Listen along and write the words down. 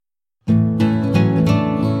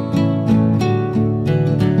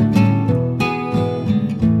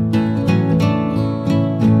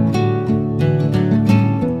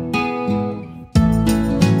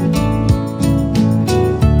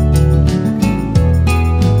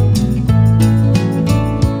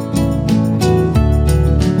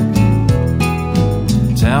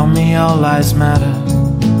all lives matter.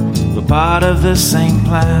 We're part of the same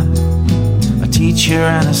plan. A teacher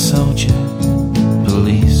and a soldier,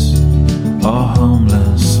 police or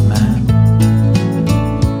homeless man.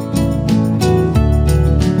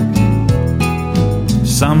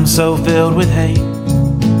 Some so filled with hate,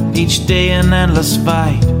 each day an endless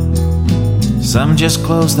fight. Some just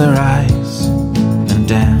close their eyes and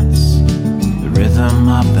dance the rhythm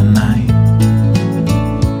of the night.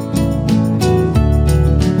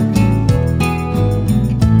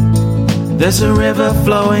 There's a river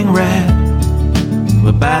flowing red,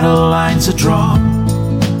 where battle lines are drawn,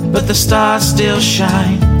 but the stars still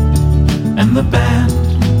shine, and the band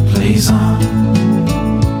plays on.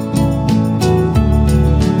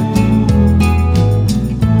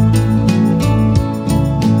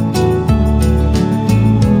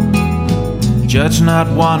 Judge not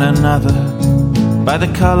one another by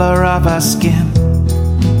the color of our skin.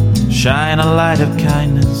 Shine a light of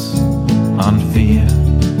kindness on fear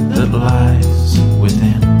that lies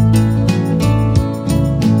within.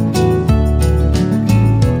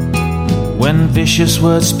 When vicious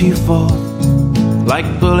words spew forth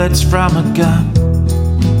like bullets from a gun,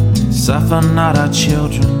 suffer not our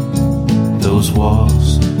children, those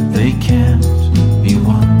wars, they can't be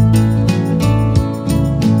won.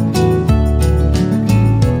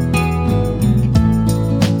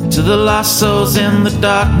 To the lost souls in the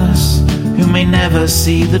darkness who may never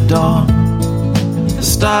see the dawn, the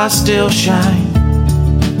stars still shine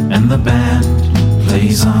and the band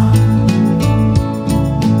plays on.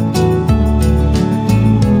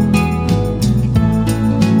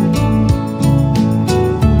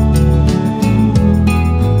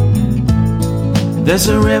 There's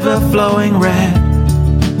a river flowing red,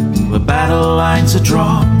 where battle lines are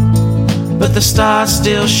drawn, but the stars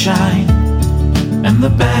still shine and the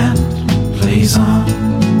band plays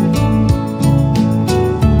on.